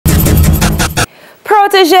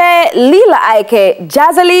Protege, Lila Ike,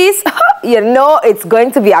 Jazzalise. You know it's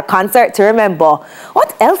going to be a concert to remember.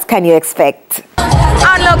 What else can you expect?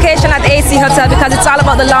 On location at AC Hotel because it's all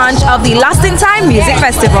about the launch of the Lost in Time Music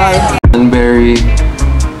Festival. Berry,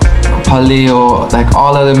 Paleo, like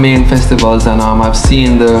all of the main festivals, and I've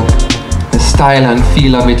seen the style and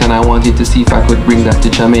feel of it, and I wanted to see if I could bring that to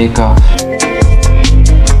Jamaica.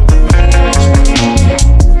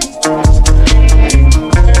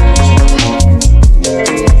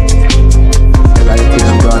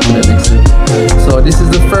 So this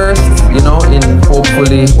is the first, you know, in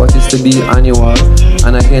hopefully what is to be annual,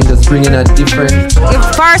 and again just bringing a different.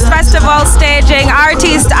 First festival staging,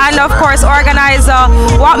 artist, and of course organizer.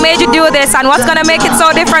 What made you do this, and what's gonna make it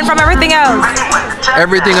so different from everything else?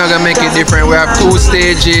 Everything are gonna make it different. We have 2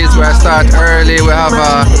 stages. We start early. We have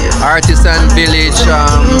a artisan village.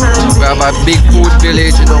 We have a big food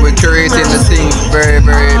village. You know, we're curating the thing very,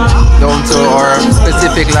 very down to our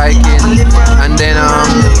specific liking, and then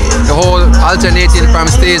the whole alternating from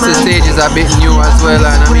stage to stage is a bit new as well.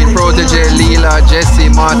 And I mean, Protege, Lila, Jesse,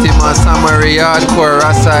 Martima, Samari, Hardcore,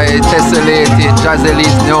 Rasai, Tessellated,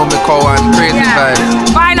 Jazzalise, Naomi Cowan, Crazy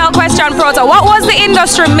Vibes. Final question, Proto. What was the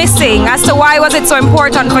industry missing as to why was it so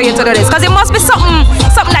important for you to do this? Because it must be something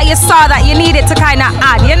that you saw that you needed to kind of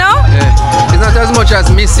add, you know? Yeah. It's not as much as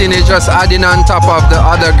missing, it's just adding on top of the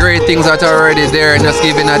other great things that are already there and just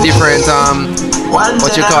giving a different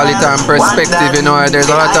what you call it, perspective, you know.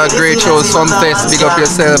 There's a lot of great shows, Sunfest, big up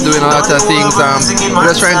yourself, doing a lot of things.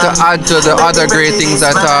 We're just trying to add to the other great things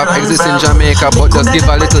that exist in Jamaica, but just give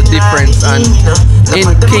a little difference. And in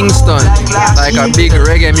Kingston, like a big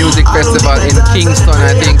reggae music festival in Kingston,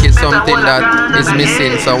 I think is something that is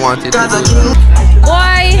missing, so I wanted to do that.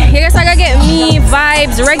 Boy, you guys are gonna get me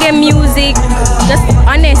vibes, reggae music, just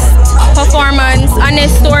honest performance,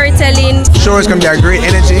 honest storytelling. The show is going to be a great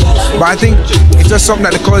energy, but I think it's just something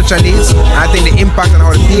that the culture needs. And I think the impact on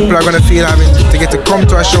how the people are going to feel having to get to come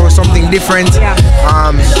to a show, something different,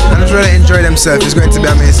 and just really enjoy themselves. It's going to be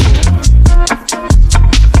amazing.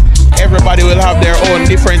 Everybody will have their own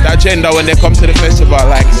different agenda when they come to the festival.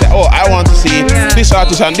 Like say, oh, I want to see this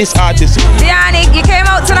artist and this artist. Yannick, you came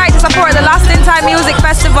out tonight to support the Lost in Time Music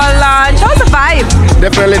Festival launch. How's the vibe?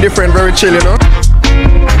 Definitely different, very chill, you know.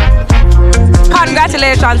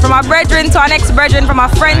 Congratulations from a brethren to an ex-brethren, from a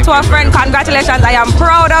friend to a friend. Congratulations, I am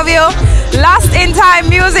proud of you. Lost in Time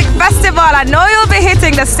Music Festival. I know you'll be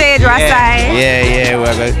hitting the stage, Rasai. Yeah,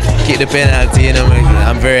 we're going to keep the penalty, you know.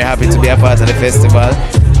 I'm very happy to be a part of the festival.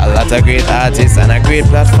 A lot of great artists and a great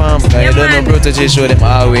platform. You don't know, Protege show them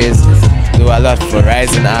always do a lot for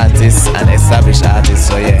rising artists and established artists.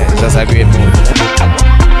 So yeah, it's just a great move.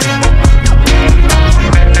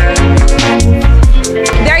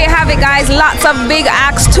 There you have it, guys. Lots of big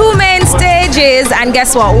acts, 2 main stages, and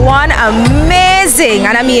guess what? One amazing,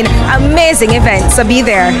 and I mean amazing event. So be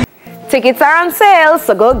there. Tickets are on sale,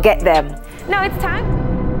 so go get them. Now it's time.